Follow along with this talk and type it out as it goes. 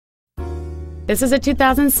This is a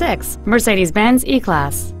 2006 Mercedes-Benz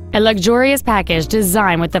E-Class, a luxurious package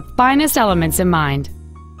designed with the finest elements in mind.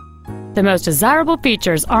 The most desirable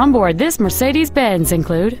features on board this Mercedes-Benz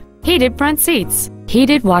include heated front seats,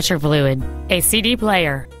 heated washer fluid, a CD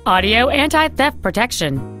player, audio anti-theft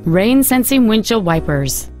protection, rain-sensing windshield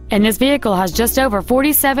wipers, and this vehicle has just over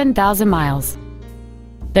 47,000 miles.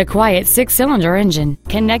 The quiet six-cylinder engine,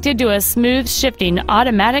 connected to a smooth shifting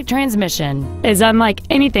automatic transmission, is unlike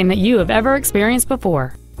anything that you have ever experienced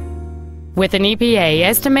before. With an EPA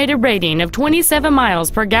estimated rating of 27 miles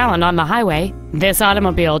per gallon on the highway, this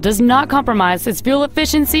automobile does not compromise its fuel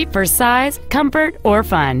efficiency for size, comfort, or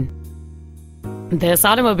fun. This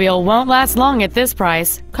automobile won't last long at this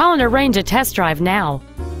price. Call and arrange a test drive now.